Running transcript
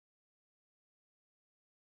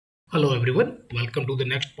Hello everyone, welcome to the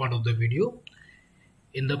next part of the video.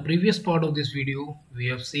 In the previous part of this video, we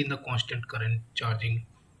have seen the constant current charging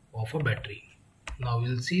of a battery. Now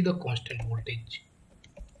we'll see the constant voltage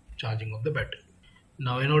charging of the battery.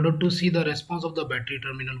 Now in order to see the response of the battery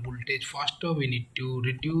terminal voltage faster, we need to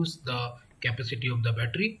reduce the capacity of the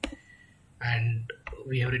battery, and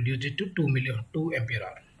we have reduced it to 2 ampere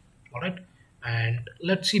hour. Alright, and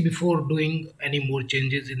let's see, before doing any more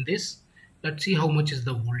changes in this, let's see how much is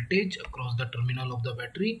the voltage across the terminal of the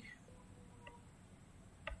battery.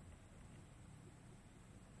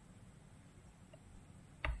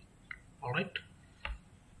 Alright,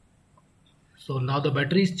 so now the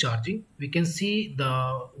battery is charging. We can see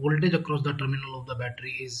the voltage across the terminal of the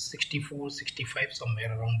battery is 64, 65,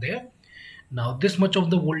 somewhere around there. Now this much of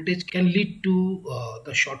the voltage can lead to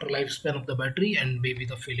the shorter lifespan of the battery and maybe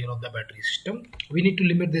the failure of the battery system. We need to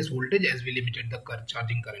limit this voltage as we limited the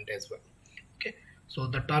charging current as well. Okay, so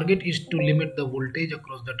the target is to limit the voltage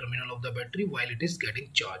across the terminal of the battery while it is getting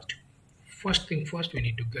charged. First thing first, we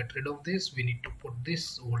need to get rid of this. We need to put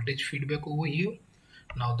this voltage feedback over here.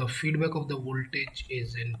 Now the feedback of the voltage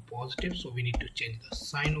is in positive, so we need to change the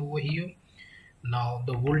sign over here. Now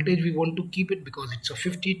the voltage, we want to keep it because it's a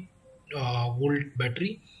 50 volt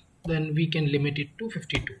battery, then we can limit it to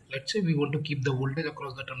 52. Let's say we want to keep the voltage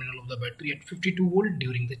across the terminal of the battery at 52 volt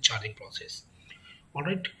during the charging process.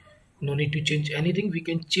 Alright, no need to change anything. We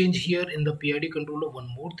can change here in the PID controller one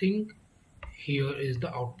more thing. Here is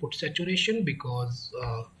the output saturation, because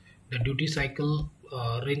the duty cycle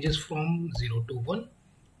ranges from 0 to 1.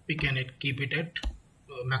 We can keep it at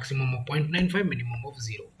maximum of 0.95, minimum of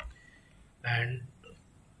 0. And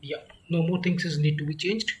yeah, no more things need to be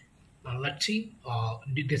changed. Now let's see,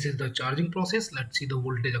 this is the charging process. Let's see the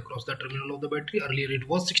voltage across the terminal of the battery. Earlier it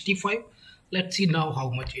was 65. Let's see now how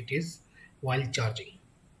much it is while charging.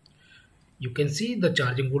 You can see the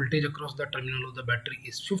charging voltage across the terminal of the battery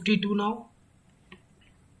is 52 now.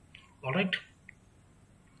 Alright,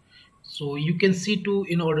 so you can see,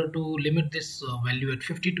 in order to limit this value at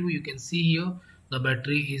 52, you can see here the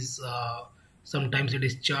battery is sometimes it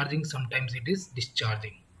is charging, sometimes it is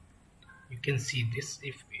discharging. You can see this,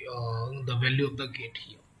 if the value of the gate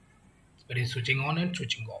here, it is switching on and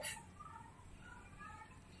switching off.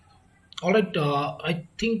 Alright, I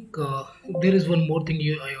think there is one more thing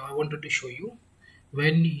I wanted to show you.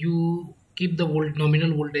 When you keep the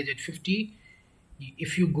nominal voltage at 50,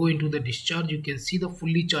 if you go into the discharge, you can see the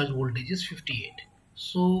fully charged voltage is 58.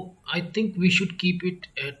 So I think we should keep it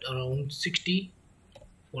at around 60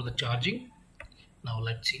 for the charging. Now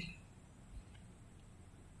let's see.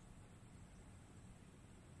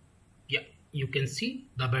 Yeah, you can see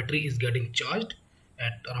the battery is getting charged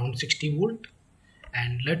at around 60 volt.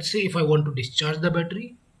 And let's say if I want to discharge the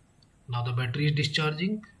battery, now the battery is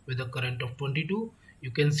discharging with a current of 22.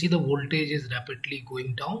 You can see the voltage is rapidly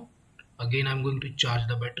going down. Again, I'm going to charge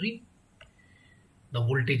the battery. The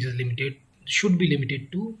voltage is limited, should be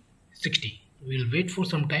limited to 60. We'll wait for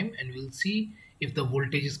some time and we'll see if the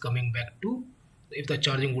voltage is coming back to, if the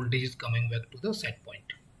charging voltage is coming back to the set point.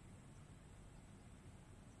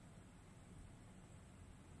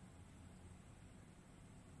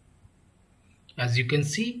 As you can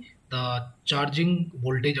see, the charging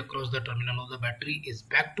voltage across the terminal of the battery is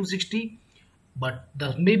back to 60. But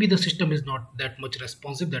maybe the system is not that much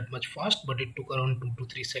responsive, that much fast, but it took around 2 to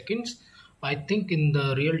 3 seconds. I think in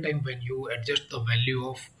the real time, when you adjust the value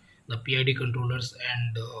of the PID controllers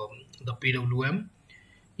and the PWM,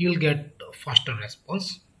 you'll get a faster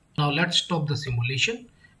response. Now let's stop the simulation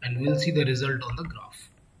and we'll see the result on the graph.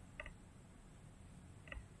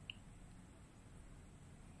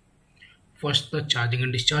 First, the charging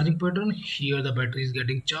and discharging pattern. Here the battery is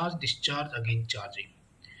getting charged, discharge, again charging.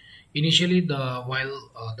 Initially,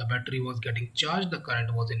 while the battery was getting charged, the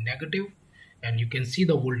current was in negative, and you can see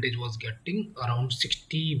the voltage was getting around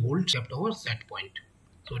 60 volts kept our set point.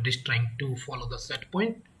 So it is trying to follow the set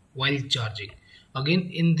point while charging. Again,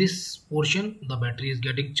 in this portion, the battery is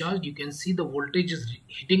getting charged. You can see the voltage is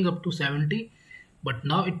hitting up to 70, but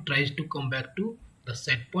now it tries to come back to the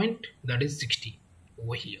set point, that is 60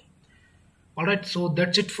 over here. Alright, so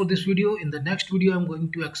that's it for this video. In the next video, I'm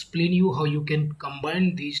going to explain you how you can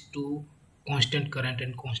combine these two, constant current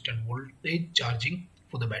and constant voltage charging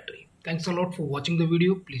for the battery. Thanks a lot for watching the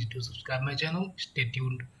video. Please do subscribe my channel. Stay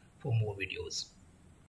tuned for more videos.